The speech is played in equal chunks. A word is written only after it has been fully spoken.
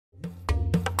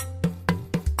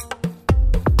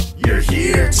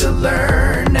here to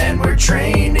learn, and we're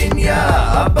training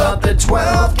ya about the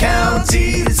 12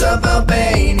 counties of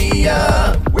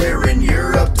Albania. We're in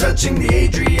Europe, touching the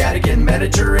Adriatic and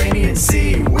Mediterranean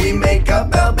Sea. We make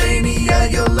up Albania,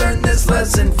 you'll learn this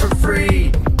lesson for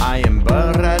free. I am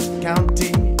Barat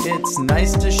County, it's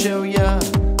nice to show ya.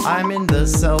 I'm in the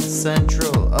south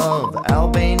central of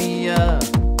Albania.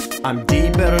 I'm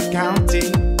Diber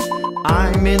County,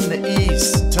 I'm in the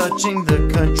east, touching the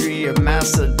country of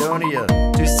Macedonia,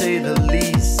 to say the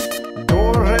least.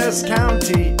 Dores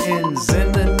County is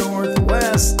in the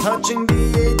northwest, touching the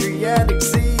Adriatic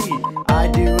Sea, I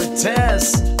do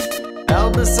attest.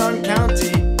 Elbasan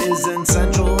County is in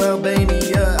central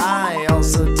Albania, I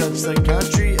also touch the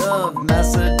country of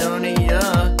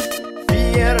Macedonia.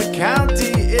 Fiera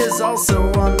County is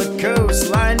also on the coast,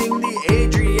 lining the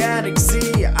Adriatic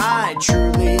Sea, I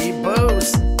truly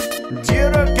boast.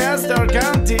 Gjirokastar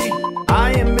County,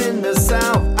 I am in the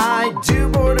south, I do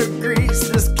border Greece,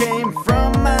 this came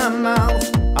from my mouth.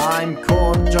 I'm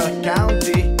Kotra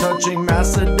County, touching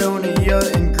Macedonia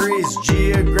and Greece.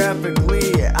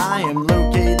 Geographically, I am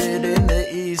located in the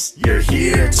east. You're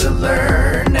here to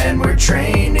learn, and we're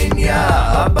training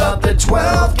ya about the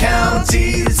 12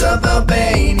 counties of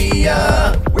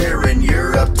Albania. We're in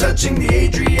Europe, touching the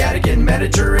Adriatic and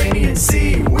Mediterranean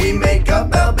Sea. We make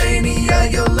up Albania,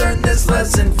 you'll learn this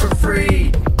lesson for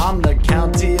free. I'm the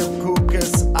county of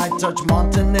Kukas, I touch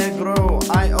Montenegro,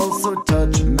 I also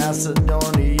touch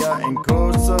Macedonia and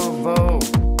Kosovo.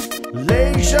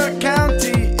 Leja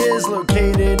County is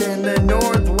located in the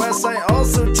northwest, I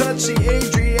also touch the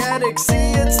Adriatic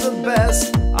Sea, it's the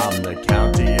best. I'm the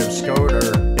county of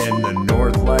Skoder, in the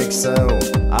north like so,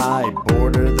 I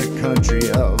border the country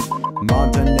of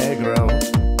Montenegro.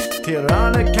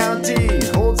 Tirana County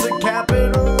holds the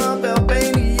capital of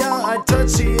Albania, I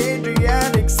touch the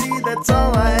Adriatic Sea, that's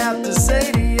all I have to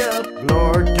say to ya.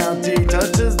 Lord County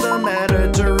touches the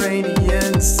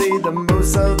Mediterranean Sea, the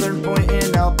most southern point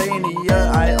in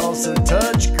Albania, I also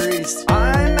touch Greece.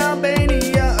 I'm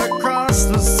Albania across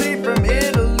the sea from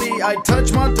Italy, I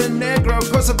touch Montenegro,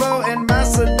 Kosovo and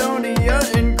Macedonia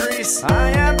in Greece. I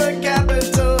have a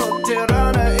capital,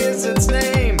 Tirana is its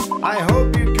name, I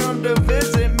hope you come to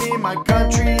visit me, my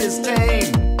country is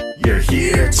tame. You're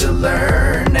here to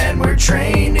learn, and we're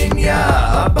training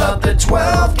ya about the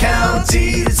 12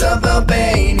 counties of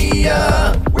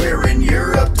Albania. We're in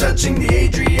Europe, touching the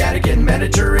Adriatic and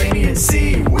Mediterranean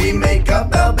Sea.